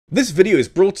This video is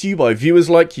brought to you by viewers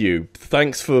like you.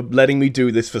 Thanks for letting me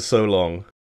do this for so long.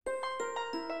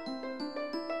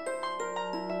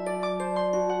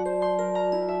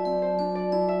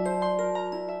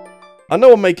 I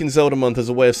know I'm making Zelda month as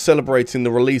a way of celebrating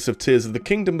the release of Tears of the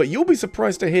Kingdom, but you'll be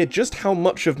surprised to hear just how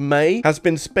much of May has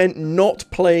been spent not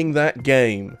playing that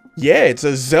game. Yeah, it's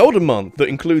a Zelda month that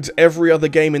includes every other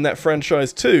game in that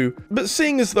franchise too, but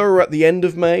seeing as though we're at the end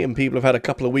of May and people have had a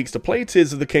couple of weeks to play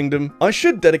Tears of the Kingdom, I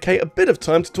should dedicate a bit of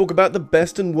time to talk about the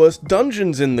best and worst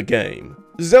dungeons in the game.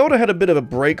 Zelda had a bit of a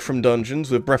break from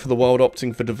dungeons, with Breath of the Wild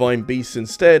opting for Divine Beasts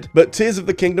instead, but Tears of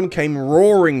the Kingdom came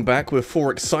roaring back with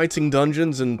 4 exciting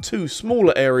dungeons and 2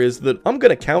 smaller areas that I'm going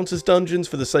to count as dungeons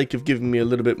for the sake of giving me a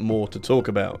little bit more to talk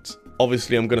about.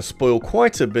 Obviously I'm going to spoil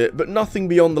quite a bit, but nothing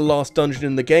beyond the last dungeon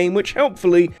in the game, which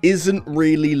helpfully isn't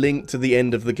really linked to the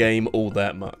end of the game all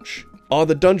that much. Are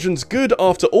the dungeons good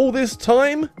after all this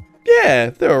time? Yeah,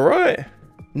 they're alright.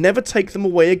 Never take them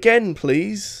away again,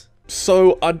 please.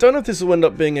 So, I don't know if this will end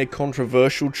up being a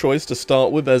controversial choice to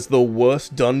start with as the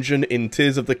worst dungeon in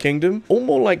Tears of the Kingdom, or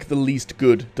more like the least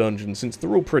good dungeon, since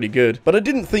they're all pretty good, but I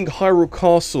didn't think Hyrule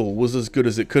Castle was as good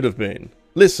as it could have been.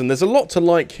 Listen, there's a lot to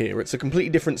like here. It's a completely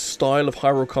different style of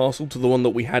Hyrule Castle to the one that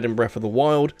we had in Breath of the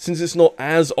Wild, since it's not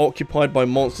as occupied by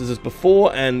monsters as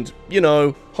before, and, you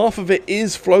know, half of it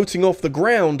is floating off the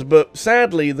ground, but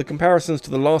sadly, the comparisons to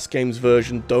the last game's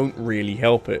version don't really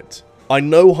help it. I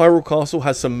know Hyrule Castle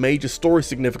has some major story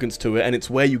significance to it, and it's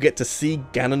where you get to see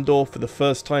Ganondorf for the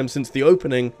first time since the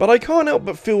opening, but I can't help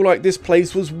but feel like this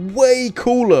place was way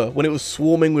cooler when it was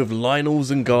swarming with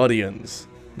Lynels and Guardians.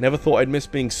 Never thought I'd miss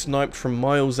being sniped from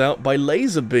miles out by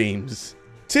laser beams.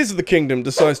 Tears of the Kingdom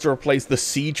decides to replace the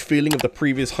siege feeling of the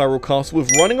previous Hyrule Castle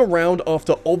with running around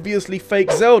after obviously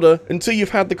fake Zelda until you've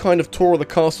had the kind of tour of the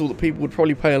castle that people would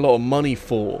probably pay a lot of money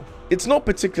for. It's not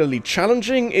particularly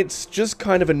challenging, it's just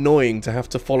kind of annoying to have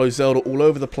to follow Zelda all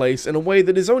over the place in a way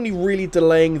that is only really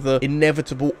delaying the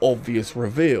inevitable obvious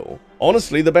reveal.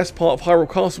 Honestly, the best part of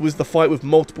Hyrule Castle was the fight with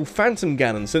multiple Phantom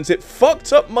Ganons, since it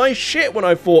fucked up my shit when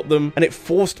I fought them, and it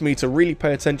forced me to really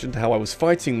pay attention to how I was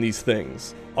fighting these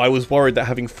things. I was worried that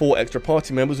having 4 extra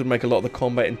party members would make a lot of the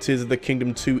combat in Tears of the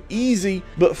Kingdom too easy,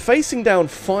 but facing down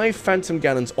 5 Phantom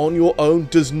Ganons on your own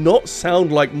does not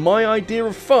sound like my idea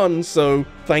of fun, so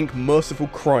thank merciful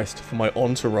Christ for my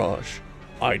entourage.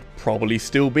 I'd probably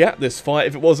still be at this fight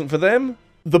if it wasn't for them.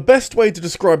 The best way to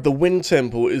describe the Wind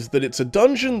Temple is that it's a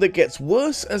dungeon that gets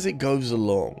worse as it goes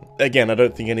along. Again, I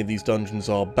don't think any of these dungeons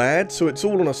are bad, so it's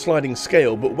all on a sliding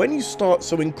scale, but when you start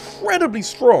so incredibly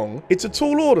strong, it's a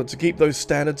tall order to keep those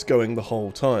standards going the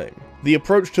whole time. The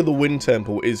approach to the Wind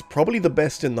Temple is probably the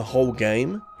best in the whole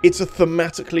game. It's a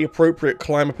thematically appropriate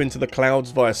climb up into the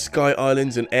clouds via sky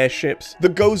islands and airships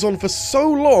that goes on for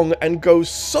so long and goes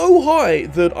so high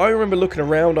that I remember looking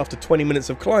around after 20 minutes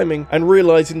of climbing and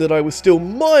realizing that I was still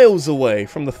miles away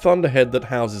from the Thunderhead that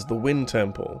houses the Wind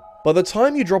Temple. By the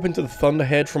time you drop into the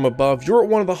Thunderhead from above, you're at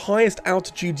one of the highest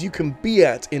altitudes you can be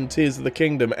at in Tears of the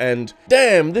Kingdom, and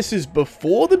damn, this is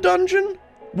before the dungeon?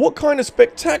 What kind of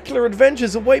spectacular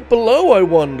adventures await below, I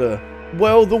wonder?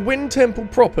 Well, the Wind Temple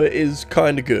proper is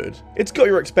kinda good. It's got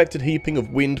your expected heaping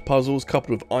of wind puzzles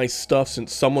coupled with ice stuff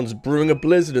since someone's brewing a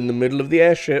blizzard in the middle of the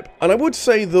airship, and I would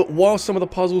say that while some of the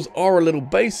puzzles are a little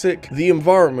basic, the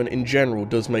environment in general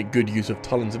does make good use of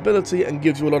Tullin's ability and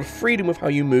gives you a lot of freedom with how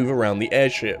you move around the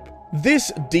airship.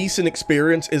 This decent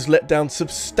experience is let down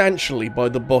substantially by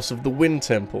the boss of the Wind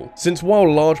Temple, since while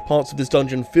large parts of this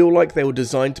dungeon feel like they were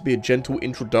designed to be a gentle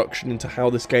introduction into how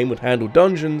this game would handle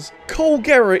dungeons, Cole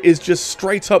Garrett is just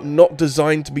straight up not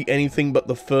designed to be anything but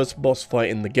the first boss fight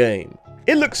in the game.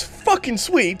 It looks fucking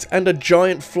sweet, and a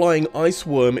giant flying ice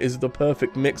worm is the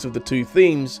perfect mix of the two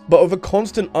themes, but with a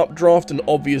constant updraft and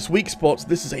obvious weak spots,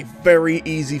 this is a very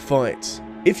easy fight.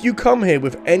 If you come here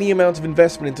with any amount of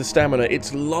investment into stamina,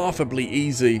 it's laughably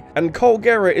easy, and Cole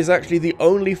Garrett is actually the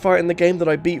only fight in the game that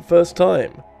I beat first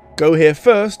time. Go here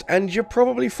first, and you're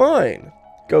probably fine.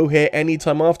 Go here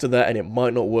anytime after that, and it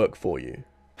might not work for you.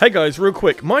 Hey guys, real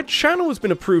quick, my channel has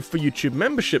been approved for YouTube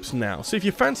memberships now, so if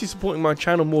you fancy supporting my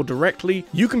channel more directly,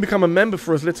 you can become a member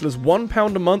for as little as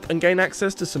 £1 a month and gain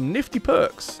access to some nifty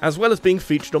perks, as well as being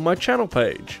featured on my channel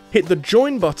page. Hit the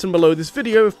join button below this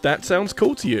video if that sounds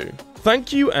cool to you.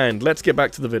 Thank you, and let's get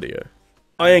back to the video.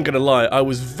 I ain't gonna lie, I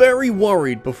was very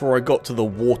worried before I got to the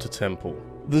Water Temple.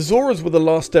 The Zoras were the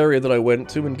last area that I went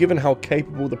to, and given how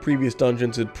capable the previous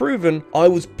dungeons had proven, I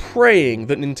was praying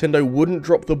that Nintendo wouldn't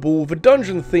drop the ball with a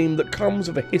dungeon theme that comes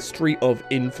with a history of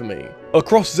infamy.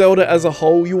 Across Zelda as a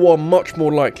whole, you are much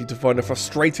more likely to find a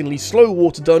frustratingly slow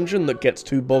water dungeon that gets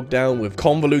too bogged down with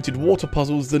convoluted water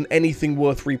puzzles than anything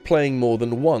worth replaying more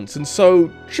than once, and so,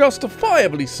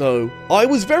 justifiably so. I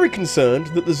was very concerned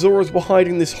that the Zoras were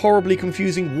hiding this horribly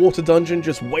confusing water dungeon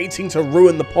just waiting to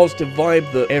ruin the positive vibe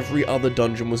that every other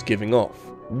dungeon was giving off.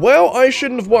 Well, I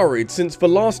shouldn't have worried, since the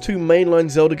last two mainline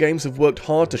Zelda games have worked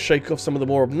hard to shake off some of the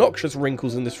more obnoxious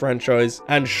wrinkles in this franchise,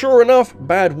 and sure enough,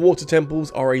 bad water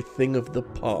temples are a thing of the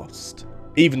past.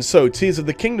 Even so, Tears of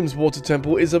the Kingdom's water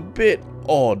temple is a bit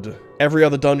odd. Every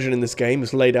other dungeon in this game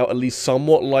is laid out at least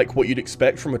somewhat like what you'd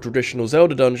expect from a traditional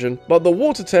Zelda dungeon, but the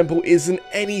water temple isn't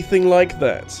anything like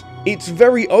that. It's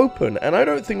very open, and I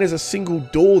don't think there's a single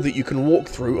door that you can walk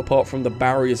through apart from the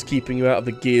barriers keeping you out of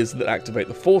the gears that activate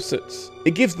the faucets.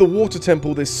 It gives the water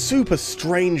temple this super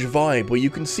strange vibe where you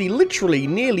can see literally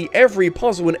nearly every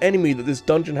puzzle and enemy that this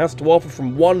dungeon has to offer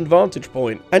from one vantage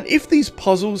point. And if these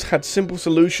puzzles had simple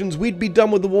solutions, we'd be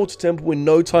done with the water temple in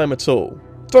no time at all.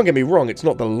 Don't get me wrong, it's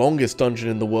not the longest dungeon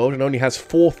in the world and only has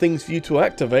 4 things for you to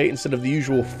activate instead of the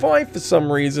usual 5 for some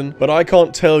reason, but I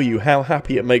can't tell you how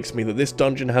happy it makes me that this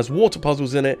dungeon has water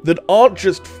puzzles in it that aren't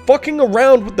just fucking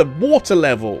around with the water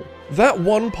level. That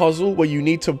one puzzle where you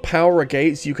need to power a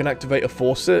gate so you can activate a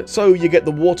faucet, so you get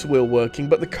the water wheel working,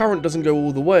 but the current doesn't go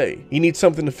all the way. You need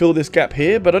something to fill this gap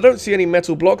here, but I don't see any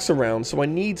metal blocks around, so I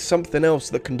need something else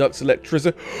that conducts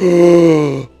electricity.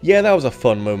 Yeah, that was a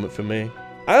fun moment for me.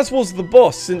 As was the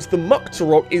boss, since the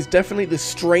Muktarok is definitely the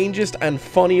strangest and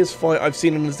funniest fight I've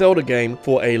seen in a Zelda game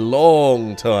for a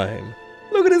long time.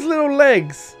 Look at his little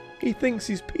legs. He thinks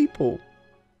he's people.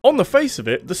 On the face of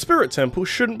it, the Spirit Temple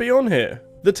shouldn't be on here.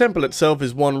 The temple itself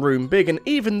is one room big, and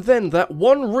even then, that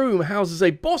one room houses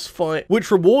a boss fight which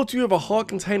rewards you with a heart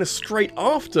container straight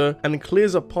after and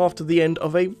clears a path to the end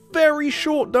of a very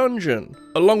short dungeon.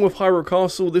 Along with Hyrule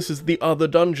Castle, this is the other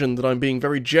dungeon that I'm being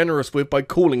very generous with by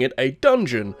calling it a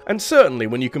dungeon, and certainly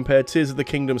when you compare Tears of the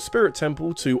Kingdom Spirit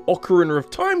Temple to Ocarina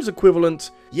of Time's equivalent,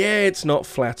 yeah, it's not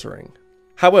flattering.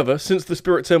 However, since the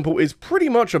Spirit Temple is pretty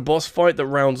much a boss fight that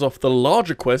rounds off the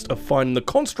larger quest of finding the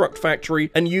Construct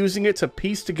Factory and using it to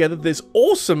piece together this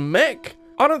awesome mech,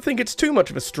 I don't think it's too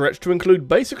much of a stretch to include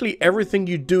basically everything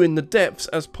you do in the depths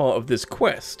as part of this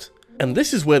quest. And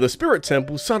this is where the Spirit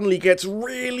Temple suddenly gets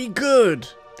really good.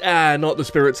 Not the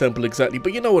Spirit Temple exactly,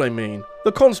 but you know what I mean.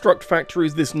 The Construct Factory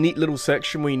is this neat little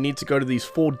section where you need to go to these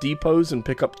 4 depots and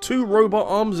pick up 2 robot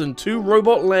arms and 2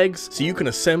 robot legs so you can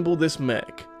assemble this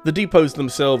mech. The depots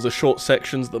themselves are short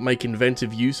sections that make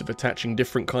inventive use of attaching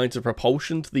different kinds of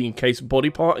propulsion to the encased body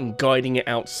part and guiding it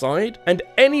outside, and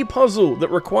any puzzle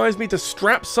that requires me to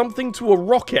strap something to a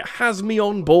rocket has me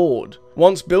on board.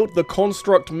 Once built, the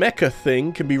Construct Mecha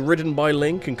thing can be ridden by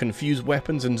Link and confuse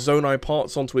weapons and Zonai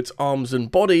parts onto its arms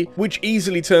and body, which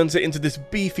easily turns it into this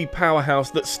beefy powerhouse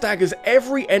that staggers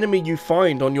every enemy you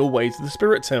find on your way to the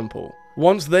Spirit Temple.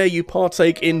 Once there, you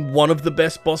partake in one of the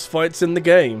best boss fights in the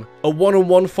game. A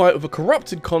one-on-one fight with a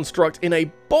corrupted construct in a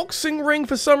boxing ring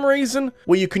for some reason,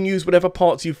 where you can use whatever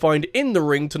parts you find in the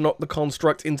ring to knock the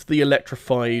construct into the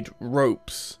electrified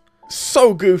ropes.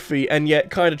 So goofy, and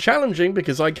yet kinda challenging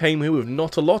because I came here with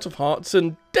not a lot of hearts,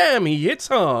 and damn, he hits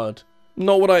hard.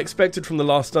 Not what I expected from the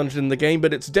last dungeon in the game,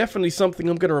 but it's definitely something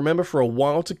I'm gonna remember for a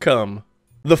while to come.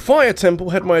 The Fire Temple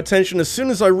had my attention as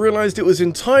soon as I realized it was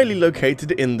entirely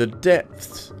located in the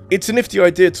depths. It's a nifty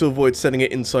idea to avoid setting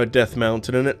it inside Death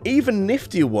Mountain, and an even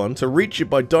niftier one to reach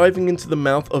it by diving into the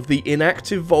mouth of the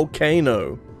inactive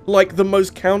volcano. Like the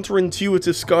most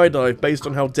counterintuitive skydive based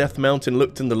on how Death Mountain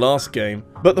looked in the last game.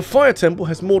 But the Fire Temple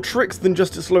has more tricks than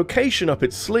just its location up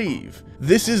its sleeve.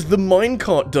 This is the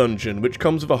minecart dungeon, which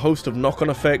comes with a host of knock-on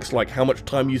effects like how much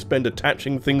time you spend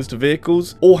attaching things to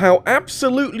vehicles, or how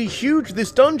absolutely huge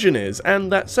this dungeon is,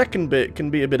 and that second bit can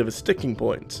be a bit of a sticking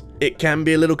point. It can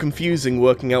be a little confusing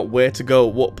working out where to go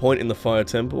at what point in the Fire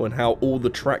Temple and how all the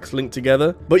tracks link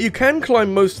together, but you can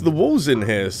climb most of the walls in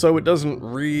here, so it doesn't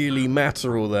really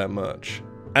matter all that much.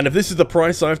 And if this is the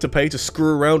price I have to pay to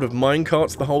screw around with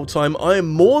minecarts the whole time, I am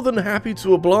more than happy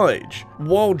to oblige.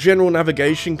 While general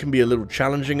navigation can be a little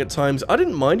challenging at times, I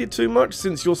didn't mind it too much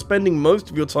since you're spending most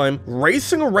of your time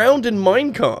racing around in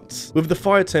minecarts, with the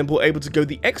Fire Temple able to go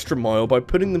the extra mile by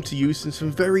putting them to use in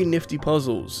some very nifty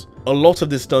puzzles. A lot of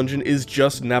this dungeon is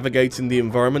just navigating the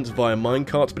environments via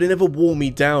minecarts, but it never wore me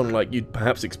down like you'd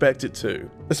perhaps expect it to.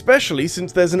 Especially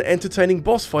since there's an entertaining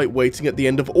boss fight waiting at the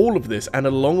end of all of this, and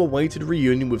a long-awaited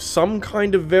reunion with some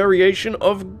kind of variation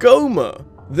of Goma.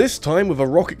 This time with a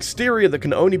rock exterior that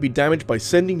can only be damaged by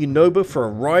sending Yunoba for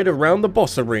a ride around the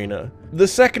boss arena. The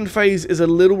second phase is a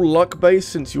little luck-based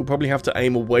since you'll probably have to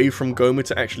aim away from Goma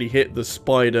to actually hit the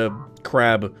spider,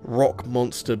 crab, rock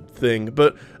monster thing,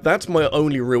 but that's my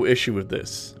only real issue with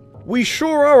this. We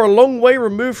sure are a long way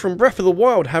removed from Breath of the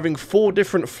Wild having 4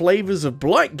 different flavors of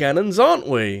Blight Ganons, aren't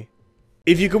we?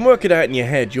 If you can work it out in your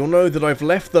head, you'll know that I've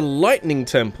left the Lightning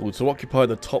Temple to occupy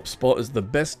the top spot as the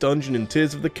best dungeon in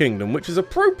Tears of the Kingdom, which is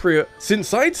appropriate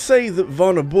since I'd say that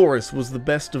Varnaboris was the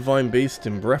best divine beast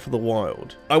in Breath of the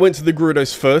Wild. I went to the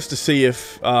Gerudos first to see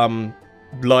if,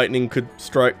 lightning could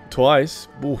strike twice.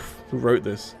 Oof, who wrote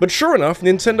this? But sure enough,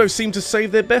 Nintendo seemed to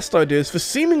save their best ideas for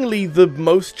seemingly the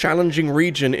most challenging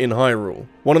region in Hyrule.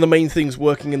 One of the main things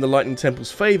working in the Lightning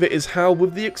Temple's favour is how,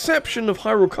 with the exception of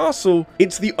Hyrule Castle,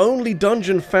 it's the only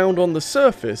dungeon found on the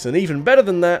surface, and even better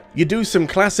than that, you do some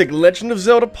classic Legend of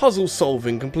Zelda puzzle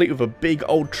solving, complete with a big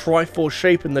old Triforce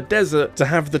shape in the desert to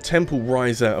have the temple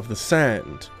rise out of the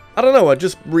sand. I don't know, I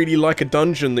just really like a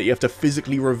dungeon that you have to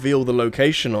physically reveal the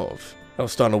location of. I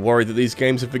was starting to worry that these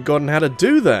games have forgotten how to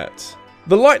do that.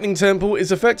 The Lightning Temple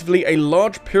is effectively a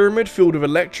large pyramid filled with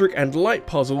electric and light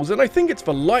puzzles, and I think it's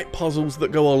the light puzzles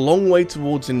that go a long way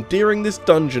towards endearing this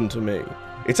dungeon to me.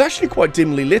 It's actually quite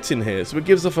dimly lit in here, so it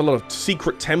gives off a lot of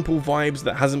secret temple vibes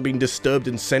that hasn't been disturbed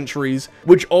in centuries,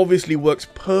 which obviously works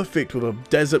perfect with a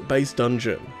desert-based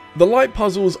dungeon. The light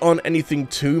puzzles aren't anything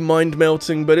too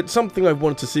mind-melting, but it's something I've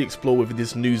wanted to see explored with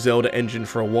this new Zelda engine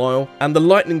for a while, and the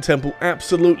Lightning Temple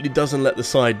absolutely doesn't let the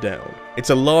side down. It's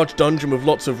a large dungeon with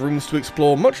lots of rooms to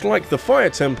explore, much like the Fire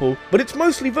Temple, but it's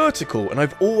mostly vertical, and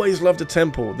I've always loved a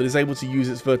temple that is able to use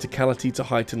its verticality to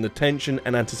heighten the tension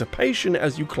and anticipation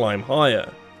as you climb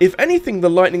higher. If anything, the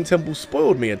Lightning Temple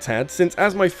spoiled me a tad, since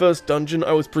as my first dungeon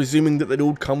I was presuming that they'd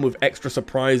all come with extra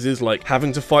surprises like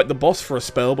having to fight the boss for a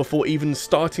spell before even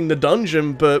starting the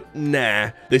dungeon, but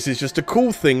nah, this is just a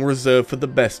cool thing reserved for the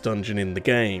best dungeon in the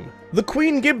game. The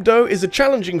Queen Gibdo is a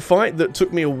challenging fight that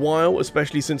took me a while,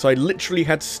 especially since I literally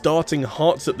had starting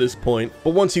hearts at this point,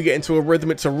 but once you get into a rhythm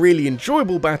it's a really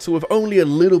enjoyable battle with only a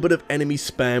little bit of enemy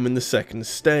spam in the second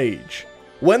stage.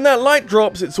 When that light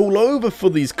drops, it's all over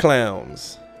for these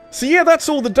clowns. So yeah, that's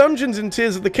all the dungeons in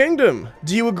Tears of the Kingdom.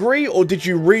 Do you agree, or did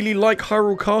you really like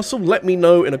Hyrule Castle? Let me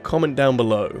know in a comment down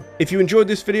below. If you enjoyed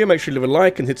this video, make sure you leave a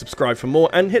like and hit subscribe for more,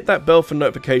 and hit that bell for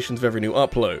notifications of every new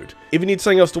upload. If you need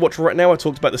something else to watch right now, I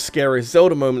talked about the scariest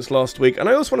Zelda moments last week, and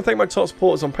I also want to thank my top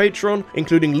supporters on Patreon,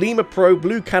 including Lima Pro,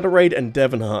 Blue Catarade, and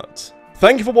Devon Hart.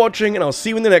 Thank you for watching, and I'll see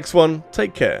you in the next one.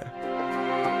 Take care.